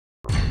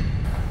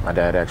My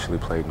dad actually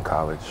played in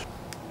college.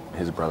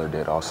 His brother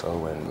did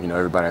also, and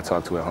everybody I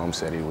talked to at home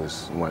said he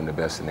was one of the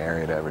best in the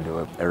area to ever do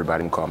it.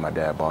 Everybody called my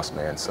dad Boss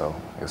Man, so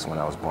I guess when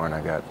I was born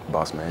I got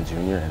Boss Man Jr.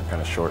 and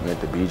kind of shortened it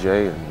to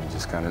BJ, and it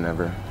just kind of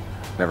never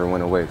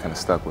went away. It kind of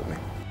stuck with me.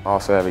 I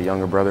also have a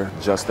younger brother,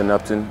 Justin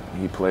Upton.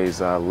 He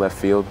plays left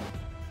field.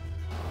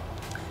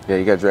 Yeah,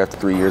 he got drafted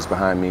 3 years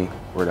behind me.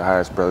 We're the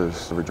highest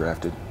brothers ever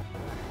drafted.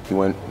 He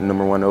went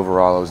 #1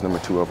 overall, I was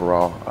 #2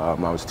 overall. I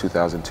was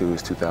 2002, he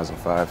was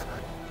 2005.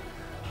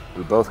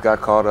 We both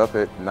got called up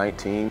at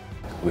 19.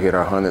 We hit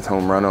our 100th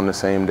home run on the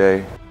same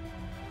day.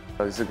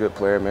 He's a good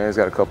player, man. He's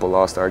got a couple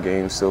All-Star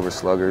games, Silver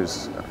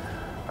Sluggers.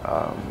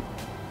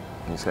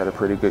 He's had a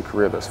pretty good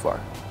career thus far.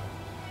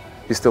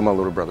 He's still my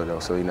little brother though,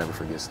 so he never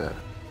forgets that.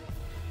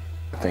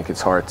 I think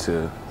it's hard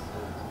to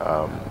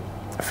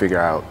figure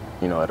out,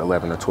 at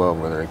 11 or 12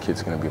 whether a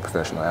kid's gonna be a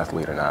professional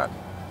athlete or not.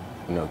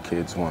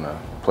 Kids wanna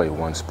play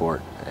one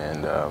sport,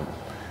 and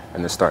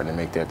they're starting to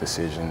make that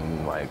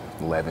decision like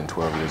 11,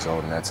 12 years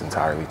old, and that's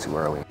entirely too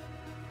early.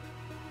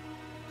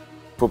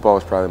 Football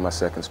was probably my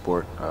second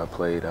sport. I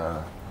played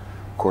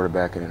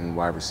quarterback and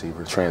wide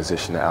receiver.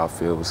 Transition to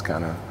outfield was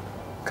kind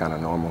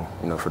of normal.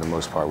 For the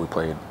most part, we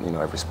played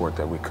every sport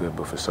that we could,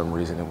 but for some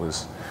reason it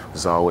was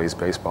always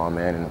baseball,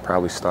 man. And it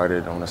probably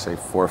started, I want to say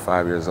 4 or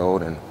 5 years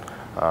old, and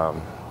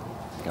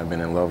I've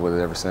been in love with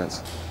it ever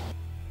since.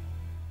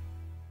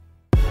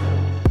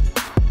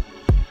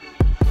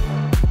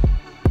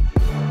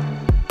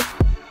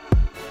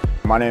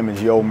 My name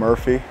is Yo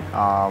Murphy.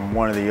 I'm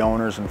one of the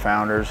owners and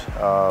founders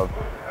of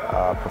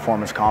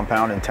Performance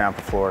Compound in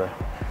Tampa, Florida.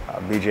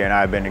 BJ and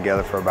I have been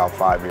together for about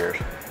 5 years.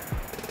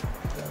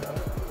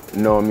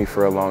 Knowing me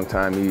for a long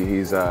time,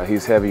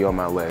 he's heavy on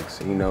my legs.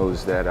 He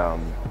knows that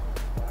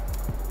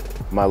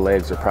my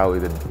legs are probably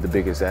the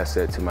biggest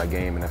asset to my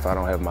game, and if I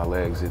don't have my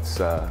legs,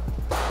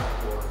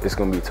 it's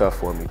going to be tough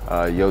for me.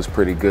 Yo's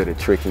pretty good at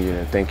tricking you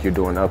and think you're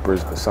doing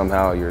uppers, but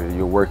somehow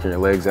you're working your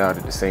legs out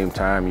at the same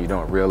time. You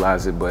don't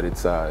realize it, but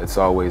it's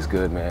always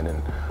good, man.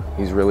 And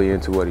he's really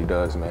into what he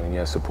does, man. And he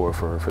has support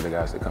for the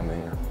guys that come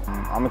in here.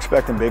 I'm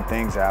expecting big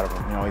things out of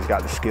him. He's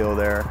got the skill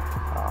there,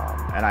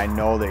 and I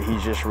know that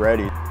he's just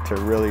ready to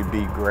really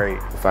be great.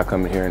 If I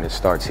come in here and it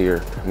starts here,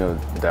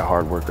 that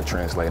hard work will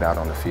translate out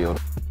on the field.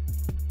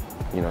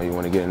 You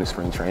want to get into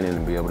spring training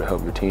and be able to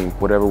help your team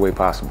whatever way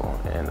possible.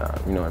 And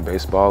in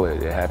baseball,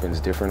 it happens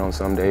different on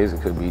some days.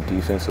 It could be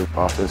defensive,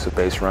 offensive,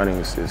 base running.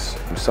 It's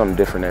something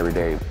different every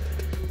day.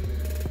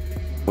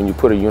 When you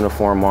put a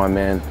uniform on,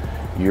 man,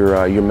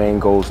 your main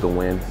goal is to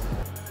win.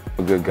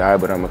 I'm a good guy,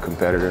 but I'm a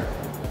competitor.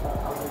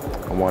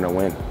 I want to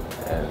win.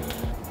 And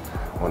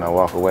when I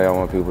walk away, I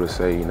want people to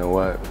say, you know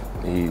what,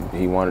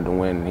 he wanted to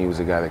win, and he was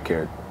a guy that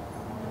cared.